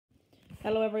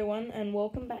Hello everyone and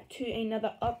welcome back to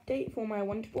another update for my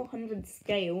 1 to 400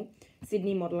 scale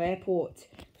Sydney Model Airport.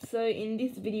 So in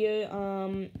this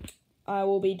video I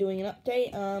will be doing an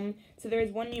update. So there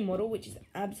is one new model which is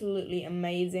absolutely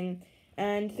amazing,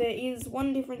 and there is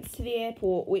one difference to the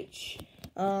airport which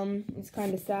is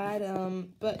kind of sad,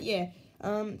 but yeah.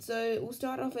 So we'll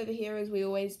start off over here as we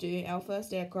always do. Our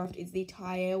first aircraft is the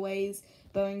Thai Airways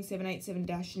Boeing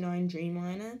 787-9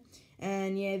 Dreamliner.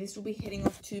 And yeah, this will be heading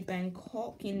off to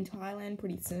Bangkok in Thailand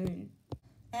pretty soon.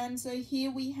 And so here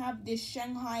we have this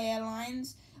Shanghai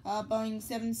Airlines Boeing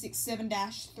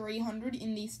 767-300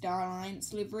 in the Star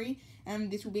Alliance livery,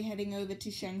 and this will be heading over to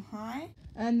Shanghai.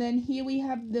 And then here we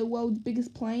have the world's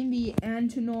biggest plane, the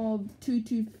Antonov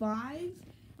 225.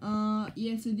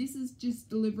 Yeah, so this is just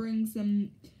delivering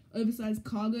some oversized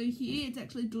cargo here. It's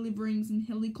actually delivering some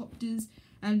helicopters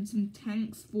and some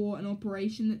tanks for an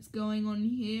operation that's going on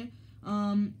here.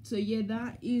 So yeah,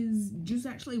 that is just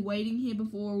actually waiting here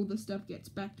before all the stuff gets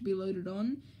back to be loaded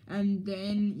on, and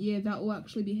then yeah, that will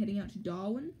actually be heading out to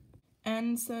Darwin.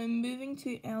 And so moving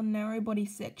to our narrow body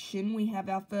section, we have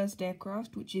our first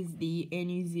aircraft, which is the Air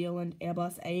New Zealand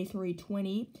Airbus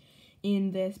A320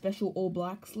 in their special All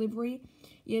Blacks livery.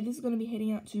 Yeah, this is going to be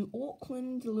heading out to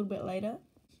Auckland a little bit later.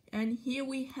 And here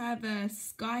we have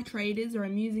Sky Traders, or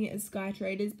I'm using it as Sky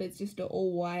Traders, but it's just an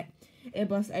all-white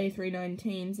Airbus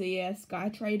A319. So yeah, Sky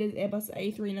Traders Airbus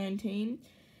A319.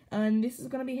 And this is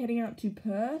going to be heading out to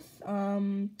Perth.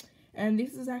 And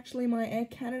this is actually my Air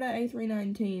Canada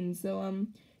A319. So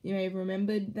you may have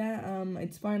remembered that.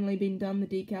 It's finally been done. The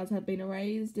decals have been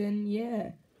erased, and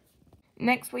yeah.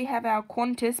 Next we have our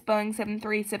Qantas Boeing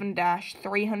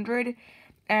 737-300.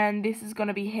 And this is going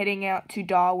to be heading out to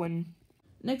Darwin.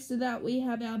 Next to that, we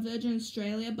have our Virgin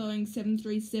Australia Boeing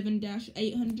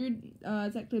 737-800.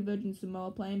 It's actually a Virgin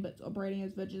Samoa plane, but it's operating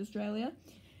as Virgin Australia.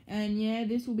 And yeah,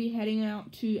 this will be heading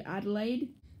out to Adelaide.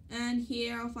 And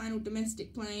here, our final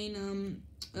domestic plane.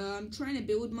 I'm trying to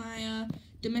build my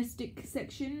domestic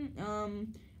section.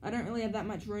 I don't really have that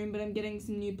much room, but I'm getting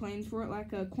some new planes for it,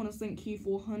 like a QantasLink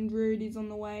Q400 is on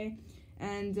the way.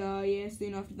 And yeah,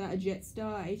 soon after that, a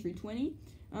Jetstar A320.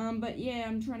 But yeah,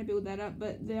 I'm trying to build that up,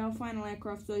 but our final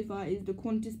aircraft so far is the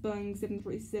Qantas Boeing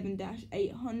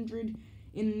 737-800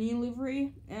 in the new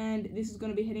livery, and this is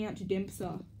going to be heading out to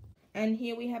Dempsey. And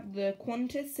here we have the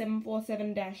Qantas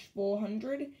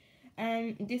 747-400,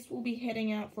 and this will be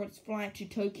heading out for its flight to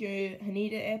Tokyo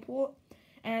Haneda Airport.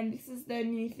 And this is the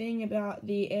new thing about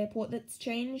the airport that's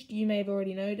changed. You may have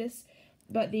already noticed,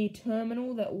 but the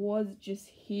terminal that was just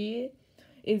here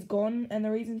is gone, and the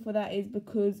reason for that is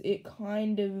because it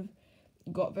kind of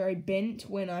got very bent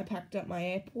when I packed up my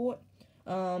airport.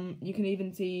 You can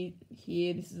even see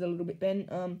here, this is a little bit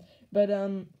bent,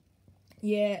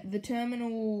 yeah, the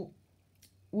terminal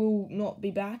will not be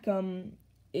back.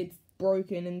 It's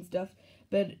broken and stuff,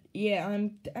 but yeah,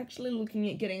 I'm actually looking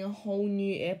at getting a whole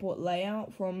new airport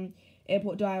layout from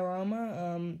Airport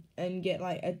Diorama, and get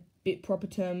like a bit proper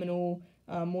terminal,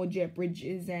 more jet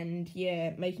bridges, and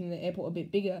yeah, making the airport a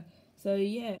bit bigger. So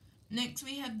yeah. Next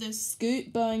we have the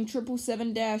Scoot Boeing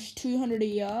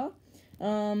 777-200ER.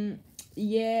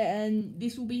 Yeah, and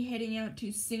this will be heading out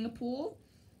to Singapore.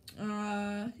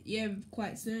 Yeah,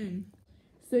 quite soon.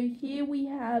 So here we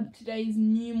have today's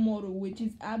new model, which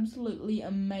is absolutely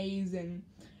amazing.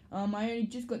 I only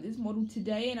just got this model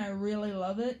today and I really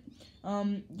love it.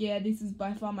 Yeah, this is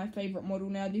by far my favourite model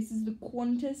now. This is the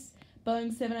Qantas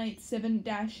Boeing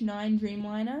 787-9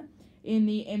 Dreamliner in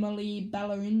the Emily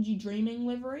Balaringi Dreaming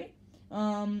livery.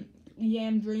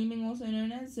 Yam Dreaming also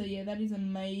known as. So yeah, that is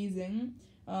amazing.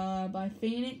 By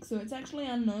Phoenix. So it's actually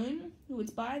unknown who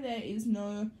it's by. There is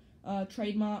no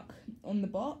trademark on the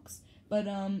box. But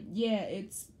yeah,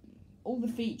 it's all the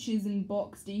features and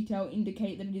box detail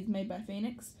indicate that it is made by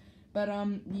Phoenix. But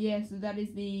yeah, so that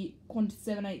is the Qantas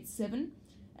 787.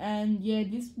 And yeah,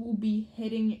 this will be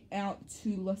heading out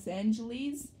to Los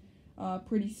Angeles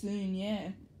pretty soon,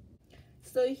 yeah.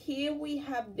 So here we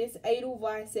have this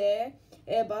Edelweiss Air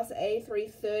Airbus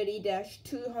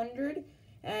A330-200.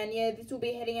 And yeah, this will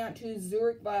be heading out to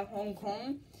Zurich via Hong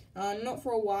Kong. Not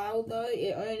for a while though,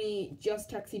 it only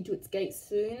just taxied to its gate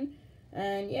soon.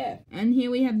 And yeah. And here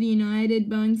we have the United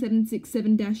Boeing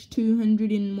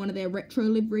 767-200 in one of their retro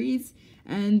liveries.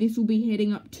 And this will be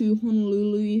heading up to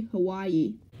Honolulu,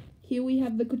 Hawaii. Here we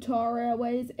have the Qatar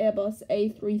Airways Airbus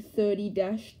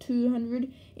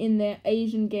A330-200 in their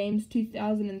Asian Games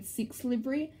 2006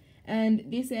 livery. And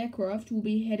this aircraft will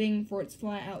be heading for its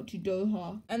flight out to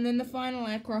Doha. And then the final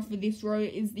aircraft for this row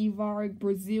is the Varig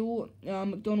Brazil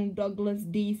McDonnell Douglas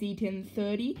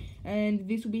DC-1030, and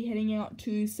this will be heading out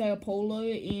to Sao Paulo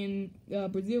in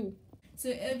Brazil. So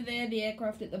over there, the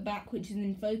aircraft at the back, which is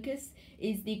in focus,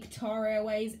 is the Qatar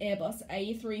Airways Airbus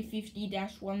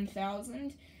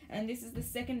A350-1000. And this is the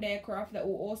second aircraft that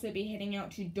will also be heading out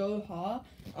to Doha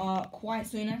quite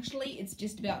soon, actually. It's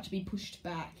just about to be pushed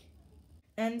back.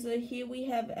 And so here we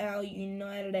have our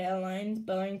United Airlines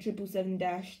Boeing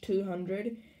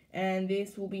 777-200. And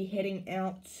this will be heading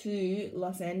out to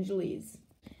Los Angeles.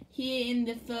 Here in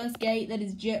the first gate that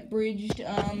is jet bridged,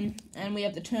 and we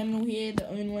have the terminal here, the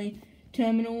only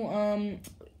terminal.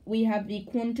 We have the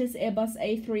Qantas Airbus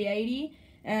A380,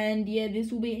 and yeah, this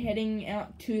will be heading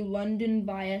out to London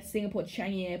via Singapore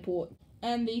Changi Airport.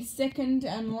 And the second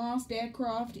and last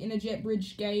aircraft in a jet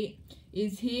bridge gate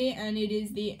is here, and it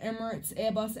is the Emirates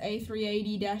Airbus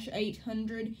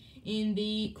A380-800 in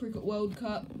the Cricket World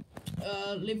Cup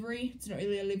livery. It's not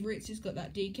really a livery, it's just got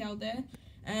that decal there.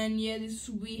 And yeah, this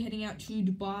will be heading out to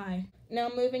Dubai. Now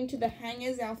moving to the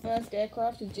hangars, our first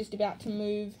aircraft is just about to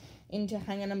move into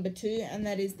hangar number 2, and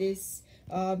that is this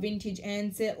vintage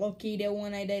Ansett Lockheed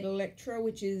L188 Electra,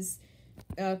 which is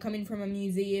coming from a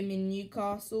museum in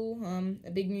Newcastle,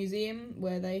 a big museum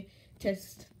where they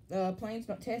test planes,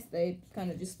 not test, they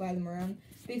kind of just fly them around.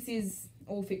 This is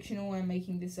all fictional, I'm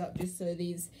making this up just so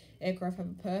these aircraft have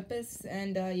a purpose,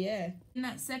 and yeah. In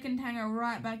that second hangar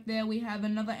right back there, we have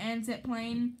another Ansett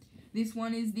plane. This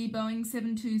one is the Boeing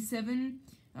 727.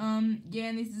 Yeah,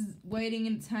 and this is waiting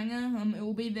in its hangar. It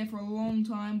will be there for a long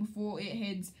time before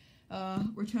it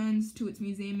returns to its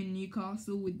museum in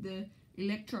Newcastle with the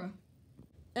Electra.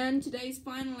 And today's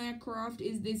final aircraft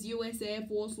is this US Air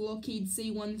Force Lockheed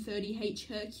C-130H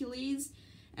Hercules.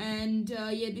 And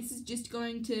yeah, this is just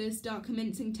going to start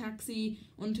commencing taxi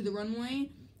onto the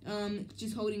runway.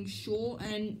 Just holding short,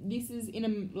 and this is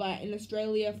in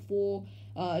Australia for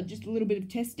just a little bit of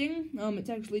testing. It's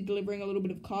actually delivering a little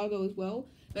bit of cargo as well,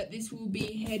 but this will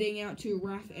be heading out to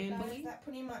RAF Amberley. That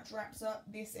pretty much wraps up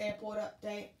this airport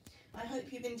update. I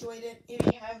hope you've enjoyed it. If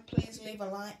you have, please leave a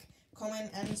like, comment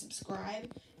and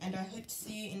subscribe, and I hope to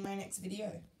see you in my next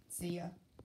video. See ya.